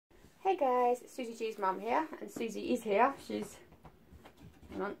Hey guys, it's Susie G's mum here, and Susie is here. She's,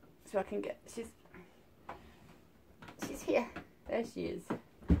 hang on, so I can get, she's here. There she is.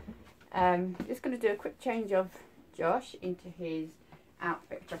 Just going to do a quick change of Josh into his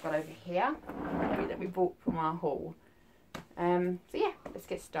outfit, which I've got over here, that we bought from our haul. So yeah, let's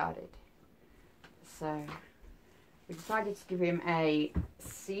get started. So, we decided to give him a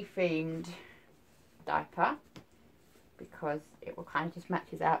sea-themed diaper, because it will kind of just match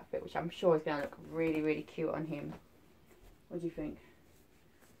his outfit, which I'm sure is going to look really, really cute on him. What do you think?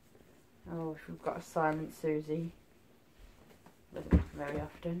 Oh, we've got a silent Susie. Doesn't happen very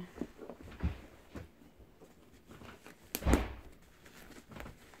often.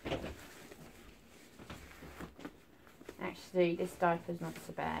 Actually, this diaper's not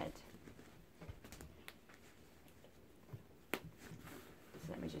so bad. So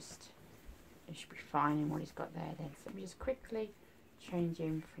let me just... it should be fine in what he's got there then. So let me just quickly change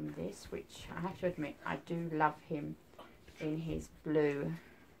him from this, which I have to admit I do love him in his blue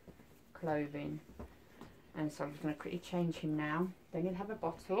clothing. And so I'm just going to quickly change him now. Then he'll have a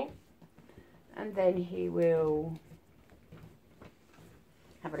bottle, and then he will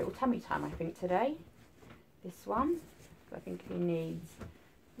have a little tummy time, I think, today. This one. So I think he needs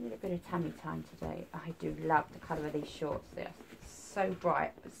a little bit of tummy time today. I do love the colour of these shorts. They're so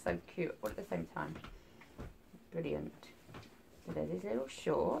bright but so cute all at the same time. Brilliant. So there's these little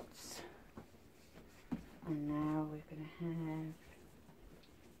shorts, and now we're going to have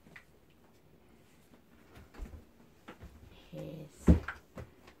his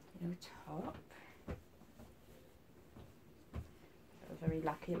little top. I was very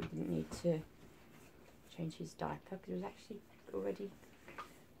lucky that we didn't need to change his diaper because it was actually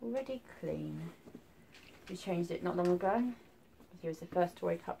already clean. We changed it not long ago. He was the first to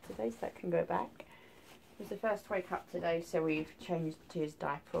wake up today, so that can go back. He was the first to wake up today, so we've changed to his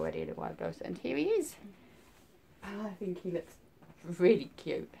diaper already a little while ago. And here he is. Oh, I think he looks really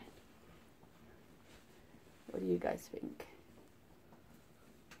cute. What do you guys think?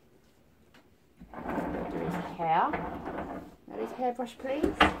 Do his hair. Now his hairbrush,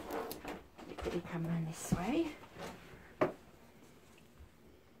 please. Let me quickly come around this way.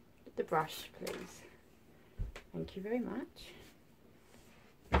 The brush, please. Thank you very much.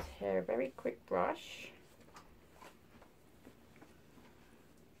 His hair, a very quick brush.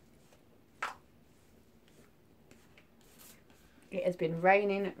 It has been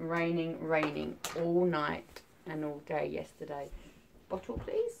raining all night and all day yesterday. Bottle,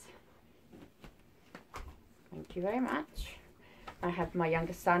 please. Thank you very much. I have my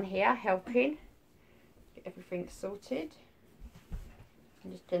younger son here helping get everything sorted.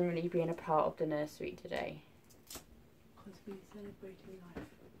 And just generally being a part of the nursery today. Because we're celebrating life.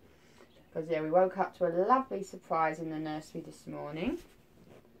 Because yeah, we woke up to a lovely surprise in the nursery this morning,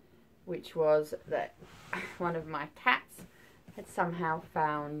 which was that one of my cats had somehow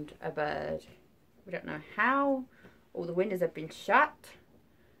found a bird. We don't know how. All the windows have been shut,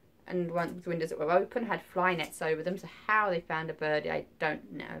 and one of the windows that were open had fly nets over them, so how they found a bird I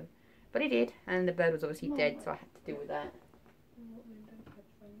don't know, but he did, and the bird was obviously dead, so I had to deal with that.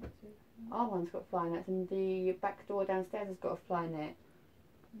 Our one's got fly nets, and the back door downstairs has got a fly net.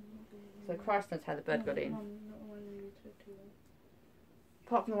 So Christ knows how the bird got in.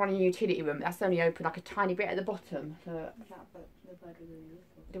 Apart from the one in the utility room, that's only open like a tiny bit at the bottom. So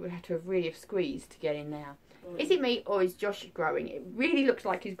it would have to have really squeezed to get in there. Is it me or is Josh growing? It really looks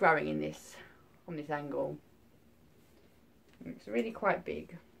like he's growing in this, on this angle. It's really quite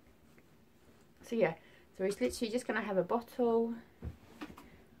big. So yeah, so he's literally just going to have a bottle.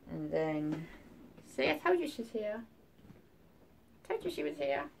 And then, see, I told you she's here. I told you she was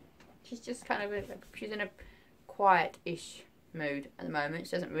here. She's just kind of, she's in a quiet-ish mood at the moment.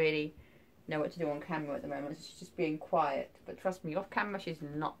 She doesn't really know what to do on camera at the moment. So she's just being quiet. But trust me, off camera, she's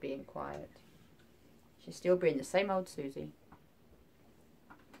not being quiet. She's still being the same old Susie.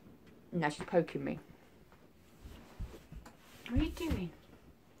 Now she's poking me. What are you doing?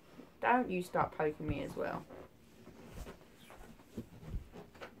 Don't you start poking me as well.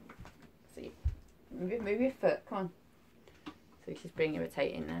 Move your foot, come on. So she's being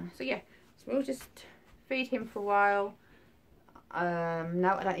irritating now. So yeah, so we'll just feed him for a while.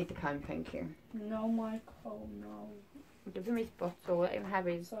 No, I don't need the comb, thank you. No, Michael, no. We'll give him his bottle, let him have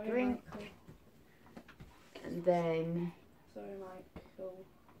his drink. Michael. And then... Sorry, Michael.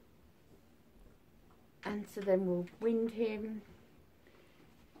 And so then we'll wind him.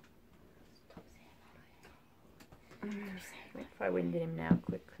 If I winded him now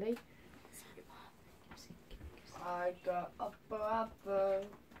quickly. I got a brother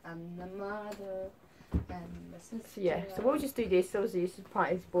and a mother And this is So yeah, so we'll just do this. Obviously, this is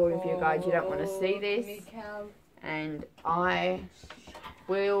part is boring for you guys. You don't want to see this. And I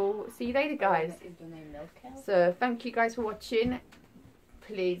will see you later, guys. So thank you guys for watching.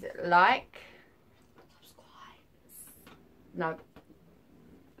 Please like,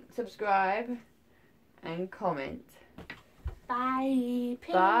 subscribe and comment. Bye.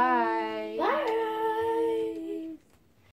 Bye. Bye.